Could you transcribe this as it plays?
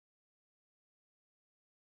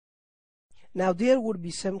Now there would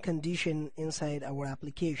be some condition inside our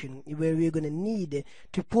application where we're going to need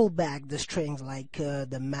to pull back the strings like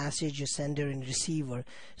the message, sender and receiver,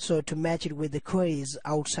 so to match it with the queries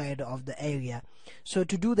outside of the area. So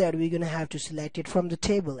to do that, we're going to have to select it from the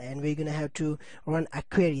table, and we're going to have to run a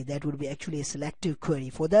query that would be actually a selective query.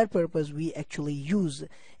 For that purpose, we actually use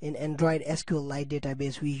in Android SQLite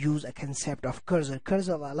database, we use a concept of cursor.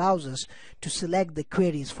 Cursor allows us to select the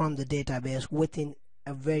queries from the database within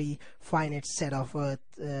a very finite set of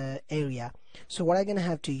area. So what I'm going to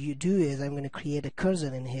have to do is I'm going to create a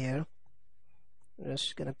cursor in here. I'm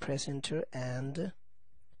just going to press enter, and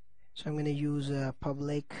so I'm going to use a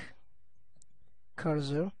public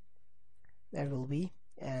cursor, that will be,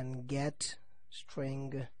 and get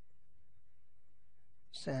string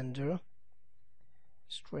sender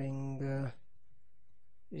string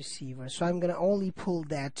receiver. So I'm going to only pull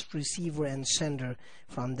that receiver and sender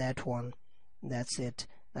from that one. That's it.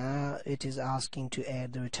 Now it is asking to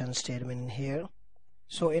add the return statement in here.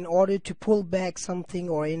 So in order to pull back something,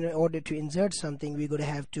 or in order to insert something, we're going to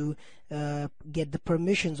have to get the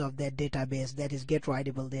permissions of that database, that is get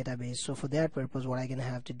writable database. So for that purpose, what I'm going to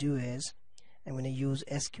have to do is I'm going to use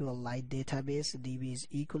SQLite database. DB is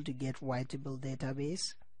equal to get writable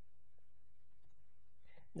database.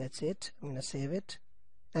 That's it. I'm going to save it.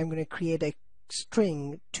 I'm going to create a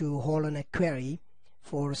string to hold on a query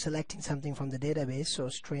for selecting something from the database. So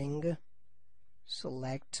string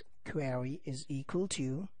select query is equal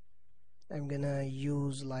to, I'm gonna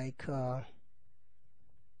use like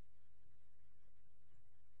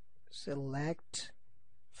select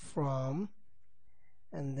from,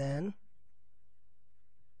 and then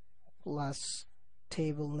plus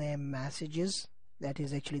table name messages, that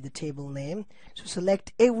is actually the table name. So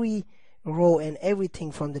select every row and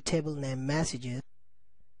everything from the table name messages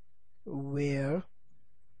where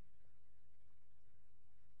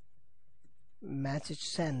message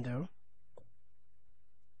sender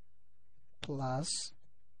plus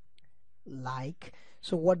like.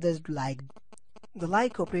 So what does like? The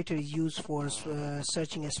like operator is used for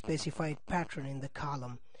searching a specified pattern in the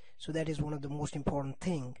column. So that is one of the most important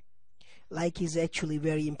thing. Like is actually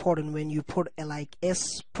very important when you put a like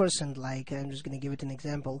s%, like I'm just going to give it an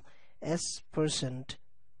example, s%.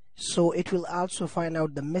 So it will also find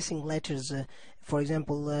out the missing letters, for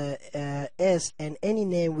example S, and any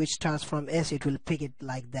name which starts from S, it will pick it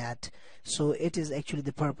like that. So it is actually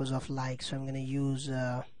the purpose of like. So I'm going to use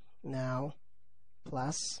now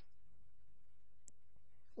plus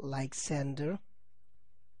like sender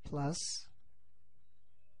plus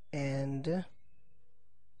and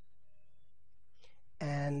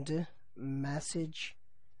message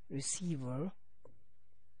receiver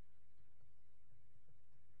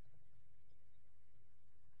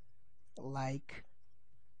like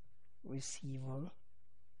receiver.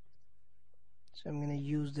 So I'm going to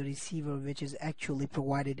use the receiver which is actually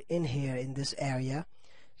provided in here in this area.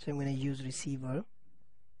 So I'm going to use receiver,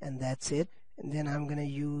 and that's it. And then I'm going to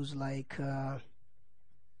use like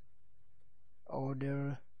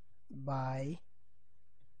order by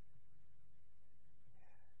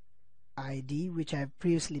ID, which I've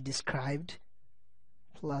previously described,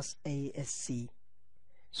 plus ASC.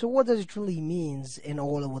 So what does it really means in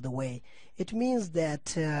all over the way? It means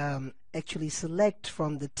that actually select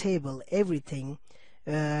from the table everything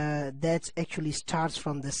that actually starts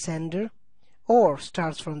from the sender or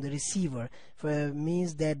starts from the receiver.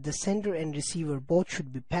 Means that the sender and receiver both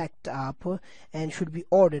should be packed up and should be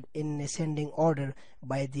ordered in ascending order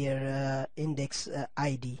by their index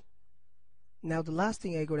ID. Now the last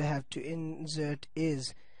thing I'm going to have to insert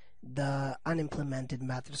is the unimplemented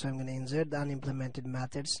method. So I'm going to insert the unimplemented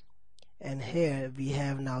methods, and here we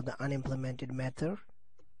have now the unimplemented method.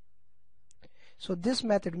 So this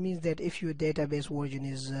method means that if your database version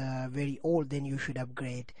is very old, then you should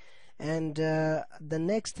upgrade. And the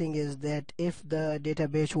next thing is that if the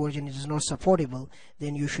database version is not supportable,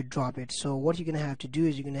 then you should drop it. So what you're going to have to do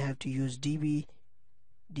is you're going to have to use db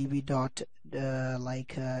dot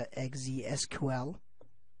xzsql,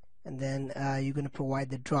 and then you're going to provide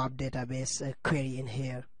the drop database query in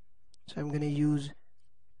here. So I'm going to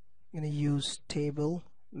use table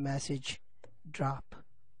message drop,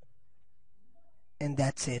 and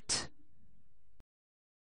that's it.